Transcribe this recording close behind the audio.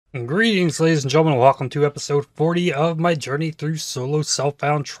Greetings, ladies and gentlemen. Welcome to episode 40 of my journey through solo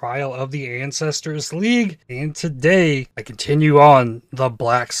self-found trial of the Ancestors League. And today, I continue on the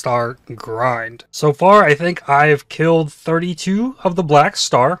Black Star grind. So far, I think I've killed 32 of the Black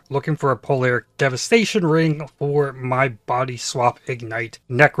Star, looking for a Polaric Devastation ring for my body swap ignite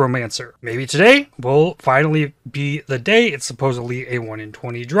Necromancer. Maybe today will finally be the day. It's supposedly a 1 in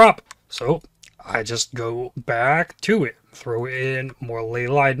 20 drop. So I just go back to it. Throw in more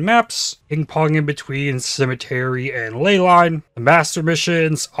leyline maps, ping-pong in between cemetery and leyline. The master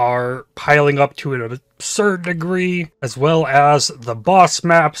missions are piling up to an absurd degree, as well as the boss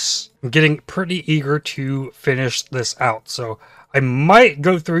maps. I'm getting pretty eager to finish this out, so I might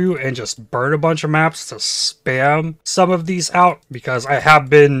go through and just burn a bunch of maps to spam some of these out, because I have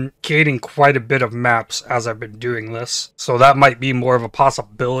been gaining quite a bit of maps as I've been doing this. So that might be more of a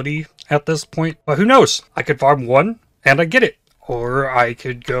possibility at this point. But who knows? I could farm one and I get it. Or I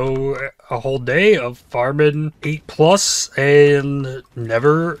could go a whole day of farming 8+ and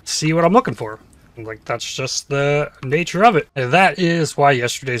never see what I'm looking for. Like, that's just the nature of it. And that is why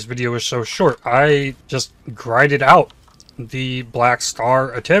yesterday's video was so short. I just grinded out the Black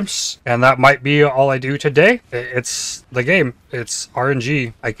Star attempts, and that might be all I do today. It's the game. It's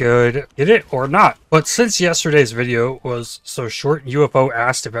RNG. I could get it or not. But since yesterday's video was so short, UFO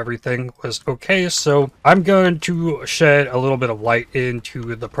asked if everything was okay, so I'm going to shed a little bit of light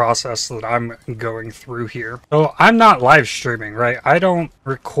into the process that I'm going through here. So I'm not live streaming, right? I don't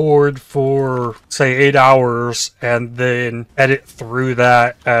record for, say, 8 hours and then edit through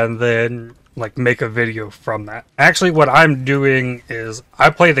that and then like make a video from that. Actually, what I'm doing is I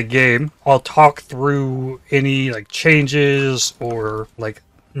play the game. I'll talk through any like changes or like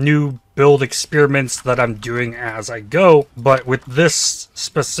new build experiments that I'm doing as I go. But with this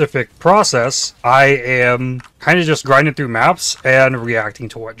specific process, I am kind of just grinding through maps and reacting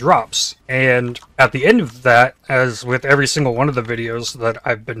to what drops. And at the end of that, as with every single one of the videos that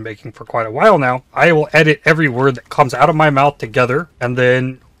I've been making for quite a while now, I will edit every word that comes out of my mouth together and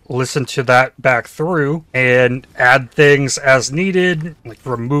then listen to that back through and add things as needed, like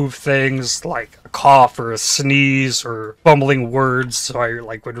remove things like a cough or a sneeze or fumbling words, so I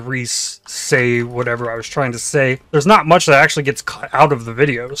like would re-say whatever I was trying to say. There's not much that actually gets cut out of the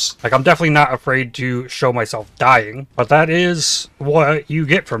videos. Like, I'm definitely not afraid to show myself dying, but that is what you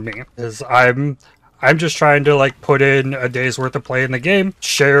get from me, is I'm just trying to like put in a day's worth of play in the game,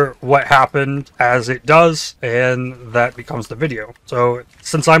 share what happened as it does, and that becomes the video. So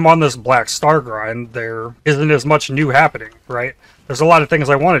since I'm on this Black Star grind, there isn't as much new happening, right? There's a lot of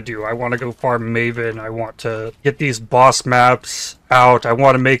things I want to do. I want to go farm Maven. I want to get these boss maps out. I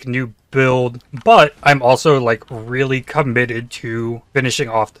want to make a new build, but I'm also like really committed to finishing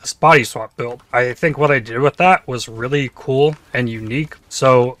off this body swap build. I think what I did with that was really cool and unique.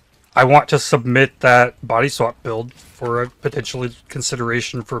 So I want to submit that body swap build for a potential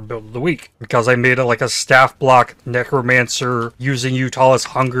consideration for build of the week, because I made it like a staff block Necromancer using Utah's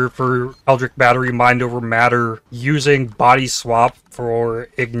Hunger for Eldritch Battery, Mind Over Matter, using body swap for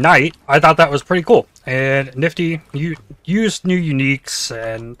Ignite. I thought that was pretty cool and nifty. You used new uniques,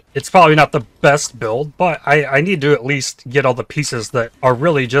 and it's probably not the best build, but I need to at least get all the pieces that are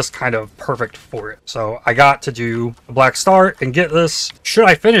really just kind of perfect for it. So I got to do a Black Star and get this. Should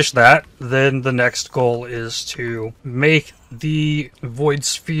I finish that, then the next goal is to make the Void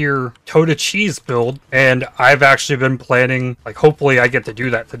Sphere TotA cheese build, and I've actually been planning, like, hopefully I get to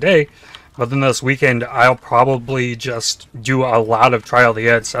do that today. But then this weekend, I'll probably just do a lot of Trial of the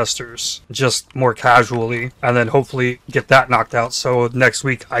Ancestors, just more casually, and then hopefully get that knocked out so next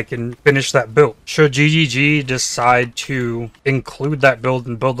week I can finish that build. Should GGG decide to include that build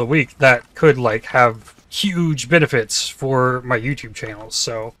in Build of the Week, that could like have huge benefits for my YouTube channel.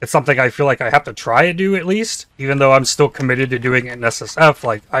 So it's something I feel like I have to try to do at least, even though I'm still committed to doing it in SSF.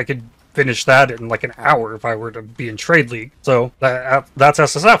 Like, I could finish that in like an hour if I were to be in Trade League. So that's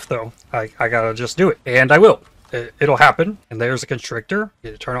SSF though. I gotta just do it, and I will. It'll happen. And there's a Constrictor.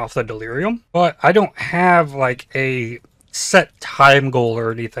 You turn off the Delirium. But I don't have like a set time goal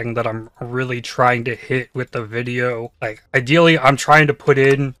or anything that I'm really trying to hit with the video. Like, ideally, I'm trying to put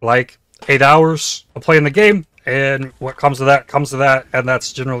in like 8 hours of playing the game, and what comes to that, and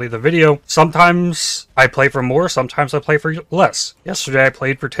that's generally the video. Sometimes I play for more, sometimes I play for less. Yesterday I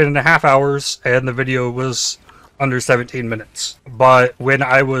played for 10.5 hours, and the video was under 17 minutes. But when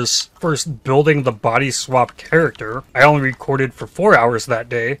I was first building the body swap character, I only recorded for 4 hours that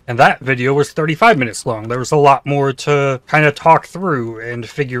day, and that video was 35 minutes long. There was a lot more to kind of talk through and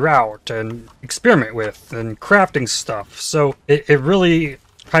figure out and experiment with and crafting stuff. So it really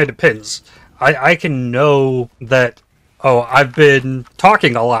kind of depends. I can know that oh, I've been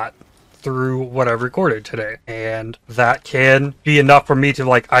talking a lot through what I've recorded today, and that can be enough for me to,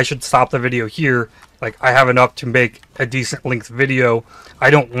 like, I should stop the video here. Like, I have enough to make a decent length video.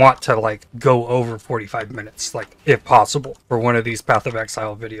 I don't want to, like, go over 45 minutes, like, if possible, for one of these Path of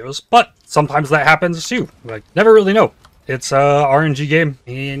Exile videos. But sometimes that happens too. Like, never really know. It's a RNG game,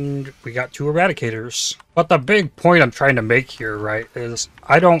 and we got 2 Eradicators. But the big point I'm trying to make here, right, is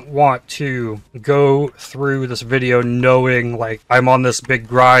I don't want to go through this video knowing, like, I'm on this big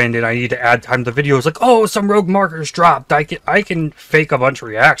grind and I need to add time to the video. It's like, oh, some rogue markers dropped. I can fake a bunch of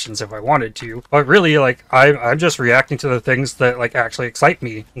reactions if I wanted to. But really, like, I'm just reacting to the things that, like, actually excite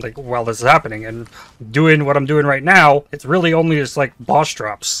me, like, while this is happening. And doing what I'm doing right now, it's really only just, like, boss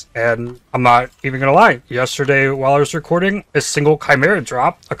drops. And I'm not even gonna lie. Yesterday, while I was recording, a single Chimera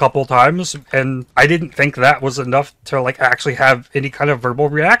dropped a couple times, and I didn't think that was enough to, like, actually have any kind of verbal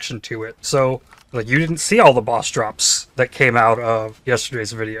reaction to it. So, like, you didn't see all the boss drops that came out of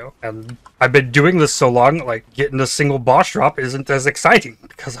yesterday's video. And I've been doing this so long, like, getting a single boss drop isn't as exciting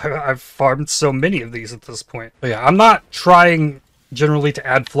because I've farmed so many of these at this point. But yeah, I'm not trying generally to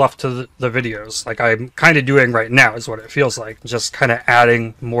add fluff to the videos like I'm kind of doing right now, is what it feels like. Just kind of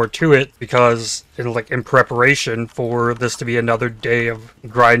adding more to it because in preparation for this to be another day of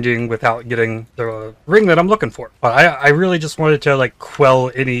grinding without getting the ring that I'm looking for. But I really just wanted to, like,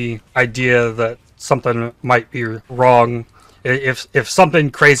 quell any idea that something might be wrong. If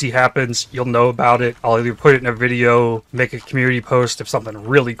something crazy happens, you'll know about it. I'll either put it in a video, make a community post if something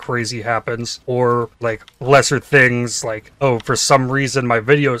really crazy happens, or, like, lesser things like, oh, for some reason my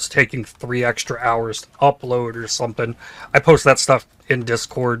video is taking 3 extra hours to upload or something. I post that stuff in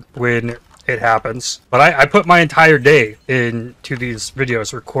Discord when it happens. But I put my entire day into these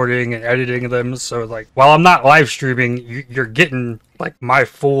videos, recording and editing them, so, like, while I'm not live streaming, you're getting, like, my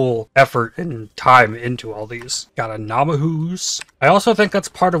full effort and time into all these. Got a Namahu's. I also think that's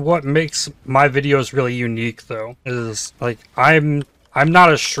part of what makes my videos really unique, though, is, like, I'm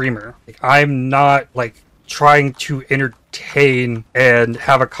not a streamer. Like, I'm not, like, trying to entertain and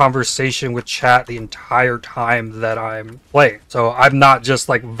have a conversation with chat the entire time that I'm playing. So I'm not just,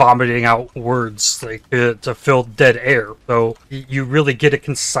 like, vomiting out words, like, to fill dead air. So you really get a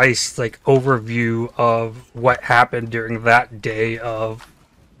concise, like, overview of what happened during that day of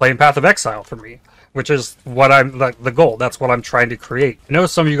playing Path of Exile for me, which is what I'm, like, the goal. That's what I'm trying to create. I know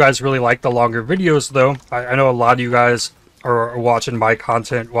some of you guys really like the longer videos, though. I know a lot of you guys or watching my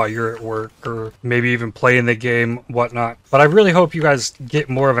content while you're at work, or maybe even playing the game, whatnot. But I really hope you guys get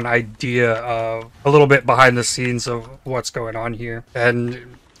more of an idea of a little bit behind the scenes of what's going on here.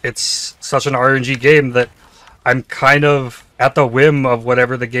 And it's such an RNG game that I'm kind of at the whim of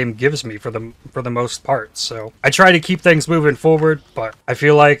whatever the game gives me for the most part. So I try to keep things moving forward, but I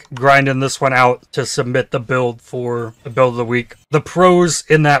feel like grinding this one out to submit the build for the build of the week. The pros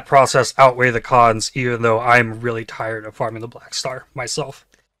in that process outweigh the cons, even though I'm really tired of farming the Black Star myself.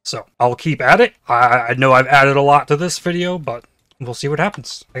 So I'll keep at it. I know I've added a lot to this video, but we'll see what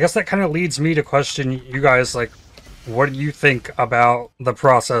happens. I guess that kind of leads me to question you guys, like, what do you think about the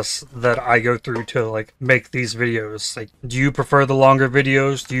process that I go through to, like, make these videos? Like, do you prefer the longer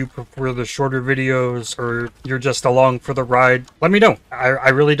videos? Do you prefer the shorter videos? Or you're just along for the ride? Let me know. I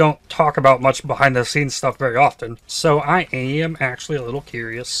really don't talk about much behind the scenes stuff very often. So I am actually a little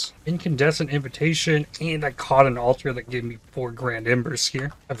curious. Incandescent Invitation, and I caught an altar that gave me 4 grand embers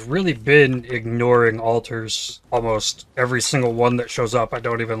here. I've really been ignoring altars. Almost every single one that shows up, I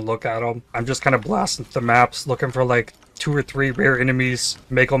don't even look at them. I'm just kind of blasting the maps, looking for, like, 2 or 3 rare enemies,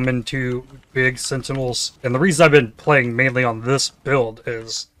 make them into big sentinels. And the reason I've been playing mainly on this build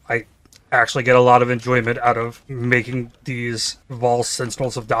is I actually get a lot of enjoyment out of making these Vol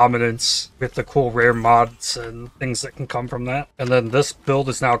Sentinels of Dominance with the cool rare mods and things that can come from that. And then this build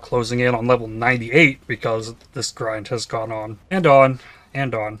is now closing in on level 98 because this grind has gone on and on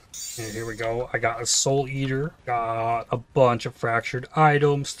and on. And here we go. I got a Soul Eater, got a bunch of fractured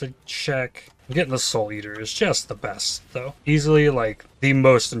items to check. Getting the Soul Eater is just the best, though. Easily, like, the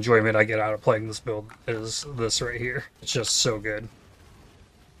most enjoyment I get out of playing this build is this right here. It's just so good.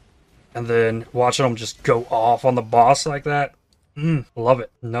 And then watching them just go off on the boss like that. Love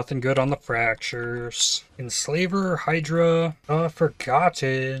it. Nothing good on the fractures. Enslaver, Hydra,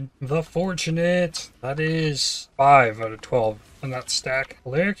 Forgotten, The Fortunate. That is 5 out of 12 in that stack.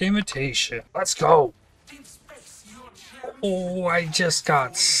 Polaric Imitation. Let's go. Oh, I just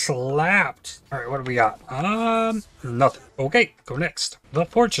got slapped. Alright, what do we got? Nothing. Okay, go next. The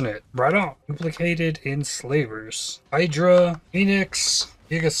Fortunate. Right on. Duplicated Enslavers. Hydra, Phoenix,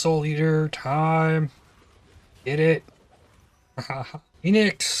 Giga Soul Eater, time. Get it.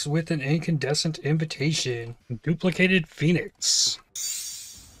 Phoenix with an incandescent invitation. Duplicated Phoenix.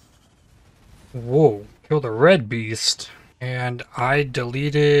 Whoa. Kill the red beast. And I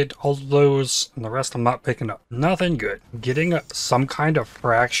deleted all those, and the rest I'm not picking up. Nothing good. Getting some kind of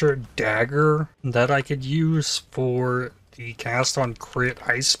fractured dagger that I could use for the cast on crit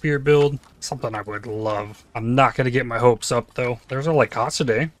ice spear build. Something I would love. I'm not going to get my hopes up though. There's a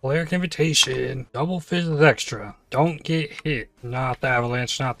Lycosidé. Polaric Invitation. Double Fizz extra. Don't get hit. Not the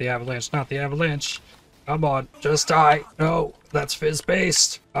avalanche, not the avalanche, not the avalanche. Come on, just die. No, that's Fizz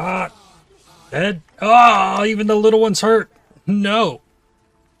based. Ah. Dead? Oh, even the little one's hurt. No.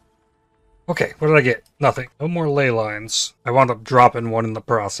 Okay, what did I get? Nothing. No more ley lines. I wound up dropping one in the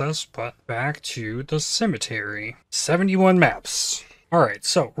process, but back to the cemetery. 71 maps. Alright,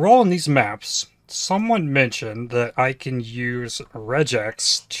 so rolling these maps, someone mentioned that I can use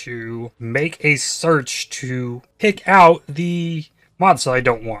regex to make a search to pick out the mods that I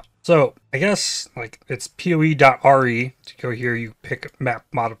don't want. So, I guess, like, it's poe.re. To go here, you pick map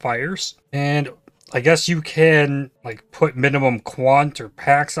modifiers. And I guess you can, like, put minimum quant or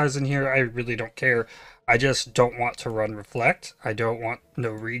pack size in here. I really don't care. I just don't want to run reflect. I don't want no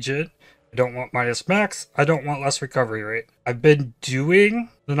region. I don't want minus max. I don't want less recovery rate. I've been doing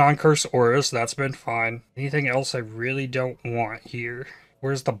the non-curse auras. That's been fine. Anything else I really don't want here?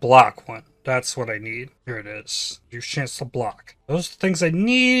 Where's the block one? That's what I need. Here it is. Use chance to block. Those are the things I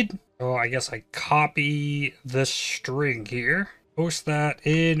need. So I guess I copy this string here. Post that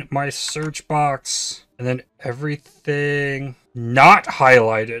in my search box. And then everything not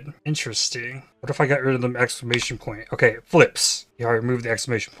highlighted. Interesting. What if I got rid of the exclamation point? Okay, it flips. Yeah, I removed the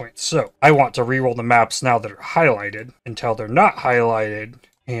exclamation point. So I want to reroll the maps now that are highlighted until they're not highlighted.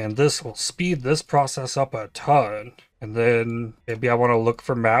 And this will speed this process up a ton. And then maybe I want to look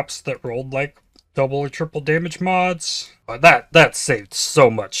for maps that rolled like double or triple damage mods. But that saved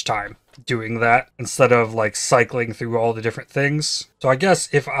so much time doing that instead of like cycling through all the different things. So I guess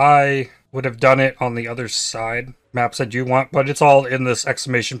if I would have done it on the other side, maps I do want, but it's all in this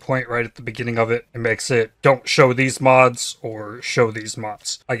exclamation point right at the beginning of it. It makes it don't show these mods or show these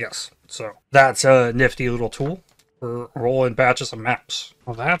mods, I guess. So that's a nifty little tool for rolling batches of maps.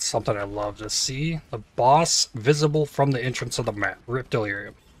 Well, that's something I love to see. The boss visible from the entrance of the map. Rip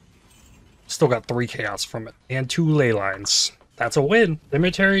Delirium. Still got 3 chaos from it. And 2 ley lines. That's a win.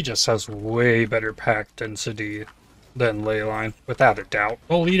 Cemetery just has way better pack density than ley line, without a doubt.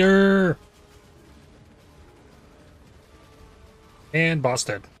 Oh, leader! And boss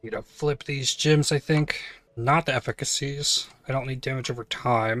dead. Need to flip these gems, I think. Not the efficacies. I don't need damage over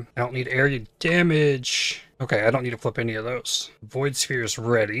time. I don't need area damage. Okay, I don't need to flip any of those. Void Sphere is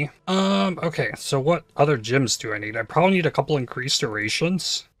ready. Okay, so what other gems do I need? I probably need a couple increased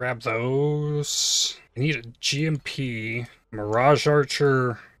durations. Grab those. I need a GMP, Mirage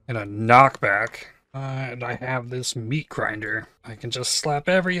Archer, and a knockback. And I have this meat grinder. I can just slap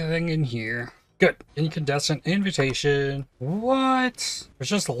everything in here. Good. Incandescent invitation. What?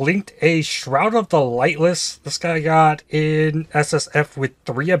 There's just linked a Shroud of the Lightless. This guy got in SSF with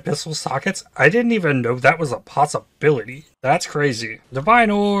 3 abyssal sockets. I didn't even know that was a possibility. That's crazy.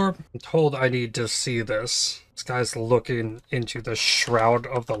 Divine Orb. I'm told I need to see this. This guy's looking into the Shroud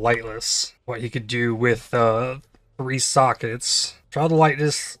of the Lightless. What he could do with 3 sockets. Shroud of the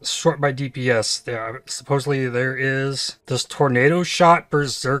Lightless short by DPS. There, supposedly there is this Tornado Shot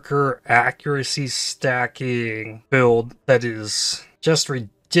Berserker accuracy stacking build that is just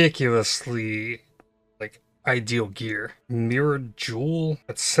ridiculously like ideal gear. Mirrored Jewel.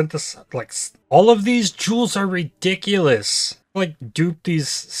 That's synthesized. Like all of these jewels are ridiculous. Like dupe these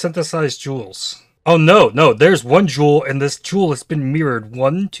synthesized jewels. Oh no, there's one jewel, and this jewel has been mirrored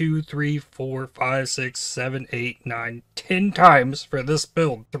 1, 2, 3, 4, 5, 6, 7, 8, 9, 10 times for this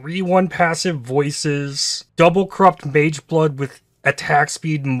build. 3/1 passive voices, double corrupt mage blood with attack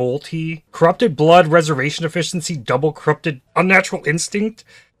speed multi, corrupted blood, reservation efficiency, double corrupted unnatural instinct.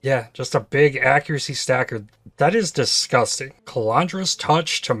 Yeah, just a big accuracy stacker. That is disgusting. Calandra's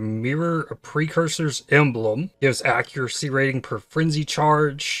Touch to mirror a Precursor's emblem. Gives accuracy rating per frenzy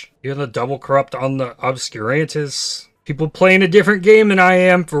charge. Even the double corrupt on the Obscurantis. People playing a different game than I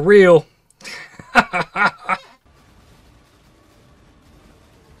am, for real.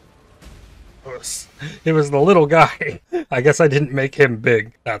 It was the little guy. I guess I didn't make him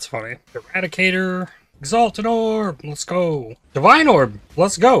big. That's funny. Eradicator. Exalted Orb, let's go. Divine Orb,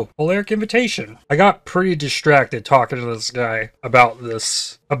 let's go. Polaric Invitation. I got pretty distracted talking to this guy about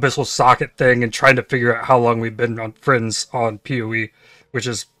this abyssal socket thing and trying to figure out how long we've been on friends on PoE, which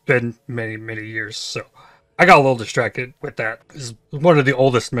has been many, many years. So I got a little distracted with that. He's one of the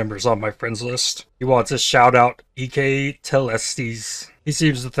oldest members on my friends list. He wants a shout out, EK Telestes. He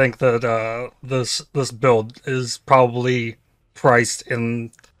seems to think that this build is probably priced in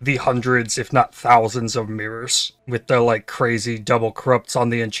the hundreds, if not thousands, of mirrors, with the like crazy double corrupts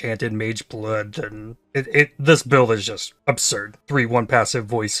on the enchanted mage blood, and this build is just absurd. 3/1 passive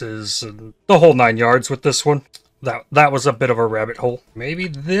voices and the whole 9 yards with this one. That was a bit of a rabbit hole. Maybe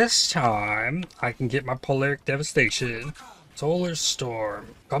this time I can get my Polaric Devastation. Solar Storm.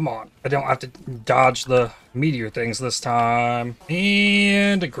 Come on. I don't have to dodge the meteor things this time.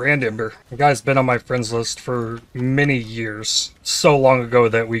 And a Grand Ember. The guy's been on my friends list for many years. So long ago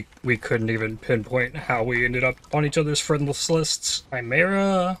that we couldn't even pinpoint how we ended up on each other's friends lists.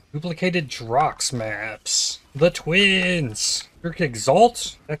 Chimera. Duplicated Drox maps. The Twins.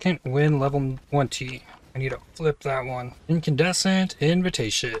 Exalt. Second win level 20. I need to flip that one. Incandescent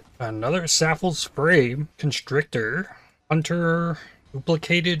Invitation. Another Sapphire's Frame. Constrictor. Hunter.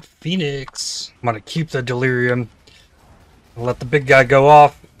 Duplicated Phoenix. I'm gonna keep the Delirium. Let the big guy go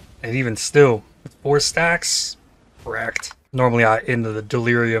off. And even still, with 4 stacks, wrecked. Normally I end the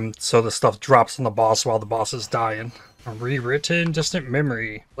Delirium so the stuff drops on the boss while the boss is dying. A rewritten Distant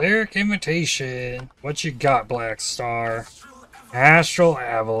Memory. Polaric Invitation. What you got, Black Star? Astral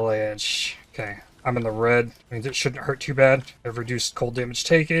Avalanche. Okay. I'm in the red. Means it shouldn't hurt too bad. I've reduced cold damage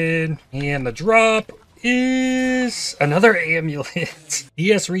taken. And the drop is another amulet.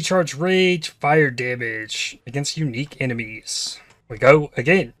 ES Recharge Rage, Fire Damage against unique enemies. We go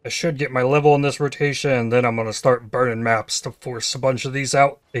again. I should get my level in this rotation, and then I'm going to start burning maps to force a bunch of these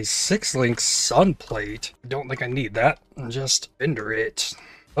out. A 6-link Sun Plate. I don't think I need that. Just vendor it.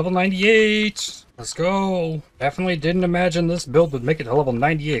 Level 98. Let's go. Definitely didn't imagine this build would make it to level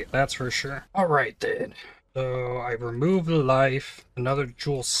 98. That's for sure. Alright then. So I remove the life. Another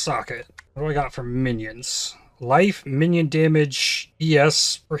jewel socket. What do I got for minions? Life, minion damage,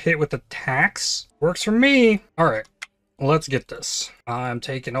 ES for hit with attacks. Works for me. Alright. Let's get this. I'm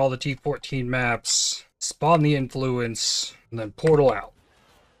taking all the T14 maps. Spawn the influence. And then portal out.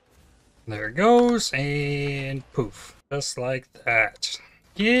 There it goes. And poof. Just like that.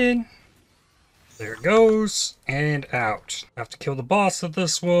 In. There it goes. And out. I have to kill the boss of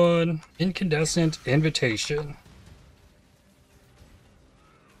this one. Incandescent Invitation.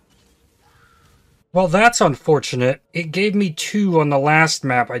 Well, that's unfortunate. It gave me 2 on the last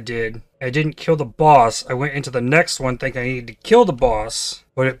map I did. I didn't kill the boss. I went into the next one thinking I needed to kill the boss,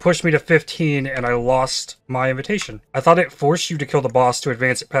 but it pushed me to 15 and I lost my invitation. I thought it forced you to kill the boss to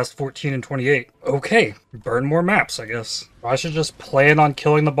advance it past 14 and 28. Okay, burn more maps, I guess. I should just plan on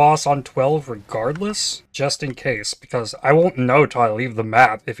killing the boss on 12 regardless, just in case, because I won't know till I leave the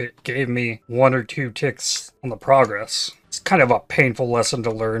map if it gave me 1 or 2 ticks on the progress. It's kind of a painful lesson to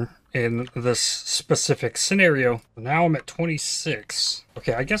learn in this specific scenario. Now I'm at 26.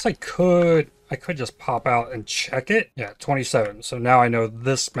 Okay, I guess I could just pop out and check it. Yeah, 27. So now I know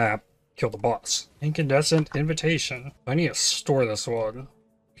this map killed the boss. Incandescent Invitation. I need to store this one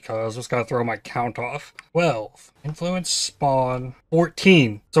because it's gonna throw my count off. 12. Influence spawn.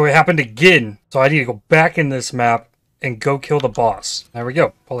 14. So it happened again. So I need to go back in this map and go kill the boss. There we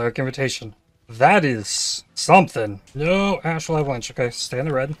go. Polaric Invitation. That is something. No, Astral Avalanche. Okay, stay in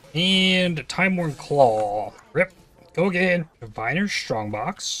the red. And Time-Worn Claw. Rip. Go again. Diviner's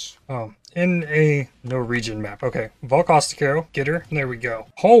Strongbox. Oh, in a no region map. Okay. Volcaustic Arrow. Get her. There we go.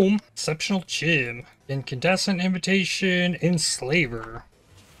 Home. Exceptional Gym. Incandescent Invitation. Enslaver.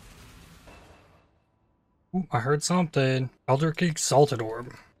 Ooh, I heard something. Eldritch Exalted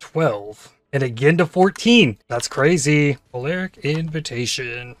Orb. 12. And again to 14. That's crazy. Polaric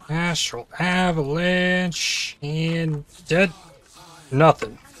Invitation. Astral Avalanche. And dead.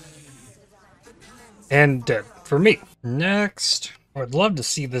 Nothing. And dead. For me. Next. I'd love to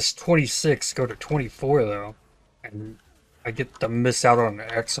see this 26 go to 24 though. And I get to miss out on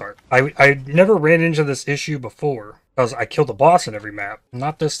an X-Art. I never ran into this issue before, because I killed the boss in every map.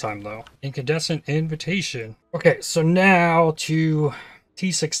 Not this time though. Incandescent Invitation. Okay, so now to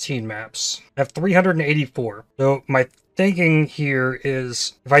T16 maps. I have 384. So my thinking here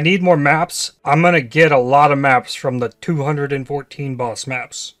is if I need more maps, I'm gonna get a lot of maps from the 214 boss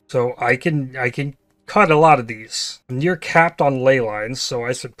maps. So I can cut a lot of these. I'm near capped on ley lines, so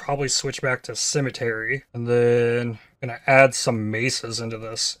I should probably switch back to cemetery. And then I'm gonna add some mesas into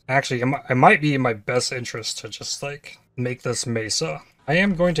this. Actually, it might be in my best interest to just like make this mesa. I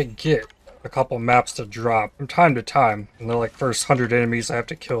am going to get a couple maps to drop from time to time, and they're like first 100 enemies I have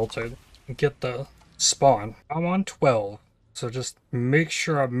to kill to get the spawn. I'm on 12. So just make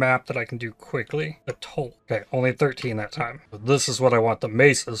sure a map that I can do quickly. A toll. Okay, only 13 that time. But this is what I want the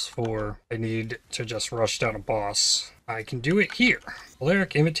mesas for. I need to just rush down a boss. I can do it here.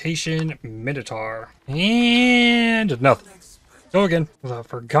 Polaric Invitation, Minotaur. And nothing. Go again. The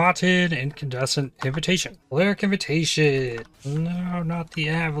Forgotten Incandescent Invitation. Polaric Invitation. No, not the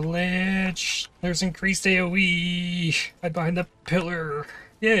Avalanche. There's increased AoE. Hide behind the pillar.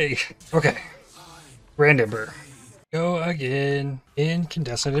 Yay. Okay. Grand Ember. Go again.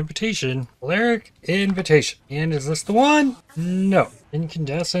 Incandescent Invitation. Polaric Invitation. And is this the one? No.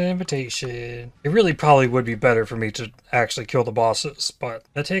 Incandescent Invitation. It really probably would be better for me to actually kill the bosses, but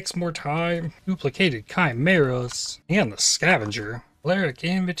that takes more time. Duplicated Chimeras. And the Scavenger. Polaric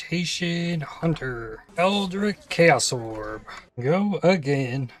Invitation. Hunter. Eldritch Chaos Orb. Go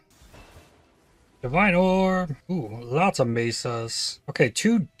again. Divine Orb. Ooh, lots of mesas. Okay,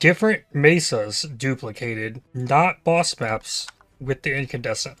 2 different mesas duplicated. Not boss maps with the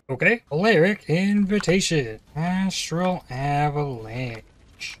incandescent. Okay. Polaric Invitation. Astral Avalanche.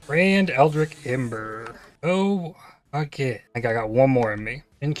 Grand Eldritch Ember. Oh, again. I think I got one more in me.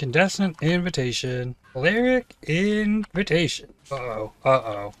 Incandescent Invitation. Polaric Invitation. Uh-oh.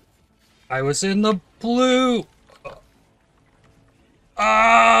 Uh-oh. I was in the blue.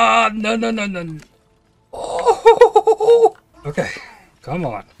 No, no, no, no. Oh, okay, come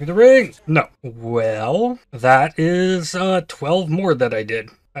on. Through the ring. No. Well, that is 12 more that I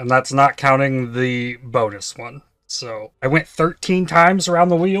did. And that's not counting the bonus one. So I went 13 times around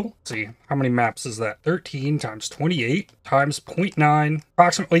the wheel. Let's see, how many maps is that? 13 times 28 times 0.9.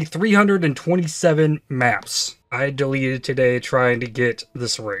 Approximately 327 maps I deleted today trying to get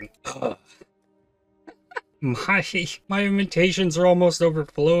this ring. My invitations are almost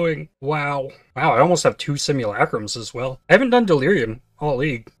overflowing. Wow. Wow, I almost have 2 simulacrums as well. I haven't done Delirium all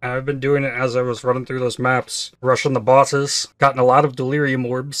league. I've been doing it as I was running through those maps, rushing the bosses, gotten a lot of Delirium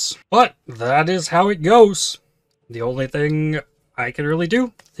orbs. But that is how it goes. The only thing I can really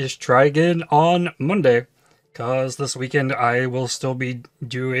do is try again on Monday. Because this weekend I will still be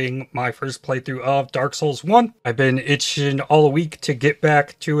doing my first playthrough of Dark Souls 1. I've been itching all week to get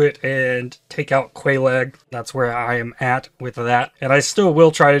back to it and take out Quelaag. That's where I am at with that. And I still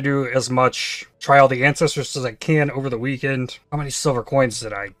will try to do as much Trial of the Ancestors as I can over the weekend. How many silver coins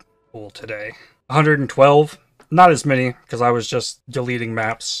did I pull today? 112. Not as many because I was just deleting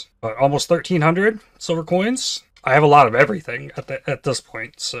maps. But almost 1,300 silver coins. I have a lot of everything at this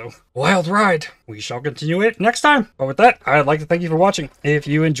point, so wild ride. We shall continue it next time. But with that, I'd like to thank you for watching. If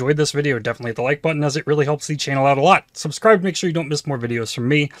you enjoyed this video, definitely hit the like button as it really helps the channel out a lot. Subscribe to make sure you don't miss more videos from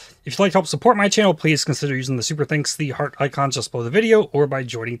me. If you'd like to help support my channel, please consider using the super thanks, the heart icon just below the video, or by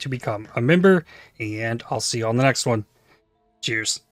joining to become a member. And I'll see you on the next one. Cheers.